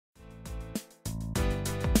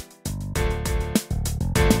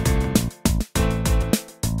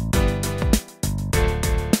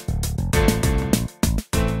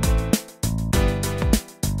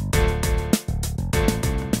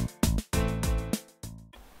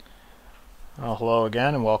Hello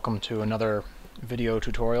again, and welcome to another video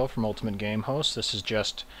tutorial from ultimategamehost. This is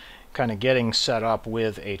just kind of getting set up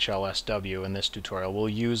with HLSW in this tutorial. We'll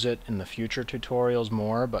use it in the future tutorials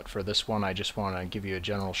more, but for this one I just want to give you a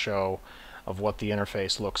general show of what the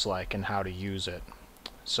interface looks like and how to use it.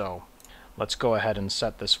 So let's go ahead and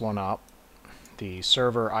set this one up. The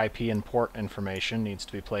server IP and port information needs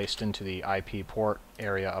to be placed into the IP port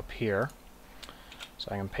area up here. So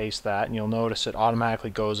I can paste that, and you'll notice it automatically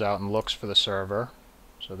goes out and looks for the server.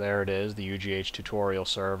 So there it is, the UGH tutorial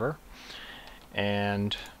server.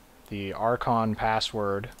 And the Archon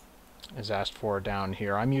password is asked for down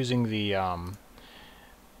here. I'm using the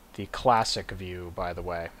classic view, by the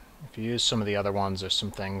way. If you use some of the other ones, there's some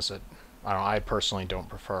things that I personally don't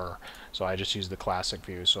prefer. So I just use the classic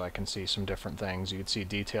view so I can see some different things. You can see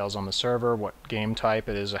details on the server, what game type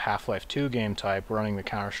it is, a Half-Life 2 game type, running the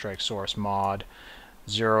Counter-Strike source mod.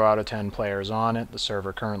 0 out of 10 players on it. The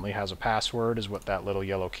server currently has a password, is what that little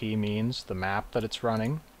yellow key means, the map that it's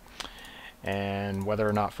running, and whether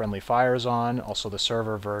or not friendly fire is on, also the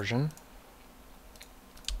server version.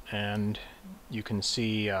 And you can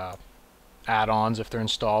see add-ons if they're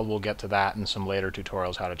installed. We'll get to that in some later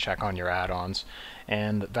tutorials, how to check on your add-ons.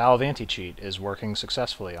 And Valve Anti-Cheat is working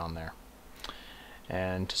successfully on there.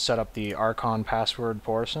 And to set up the Archon password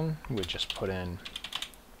portion, we just put in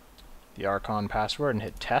the Archon password and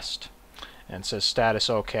hit test, and it says status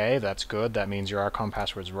OK. That's good. That means your Archon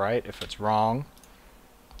password's right. If it's wrong,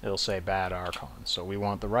 it'll say bad Archon. So we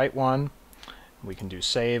want the right one. We can do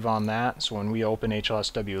save on that, so when we open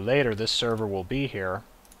HLSW later, this server will be here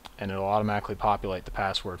and it'll automatically populate the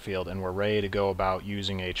password field, and we're ready to go about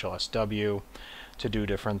using HLSW to do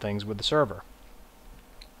different things with the server.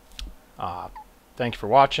 Thank you for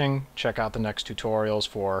watching. Check out the next tutorials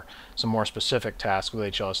for some more specific tasks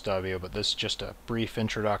with HLSW, but this is just a brief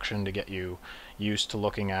introduction to get you used to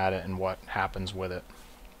looking at it and what happens with it.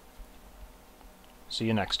 See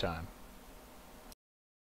you next time.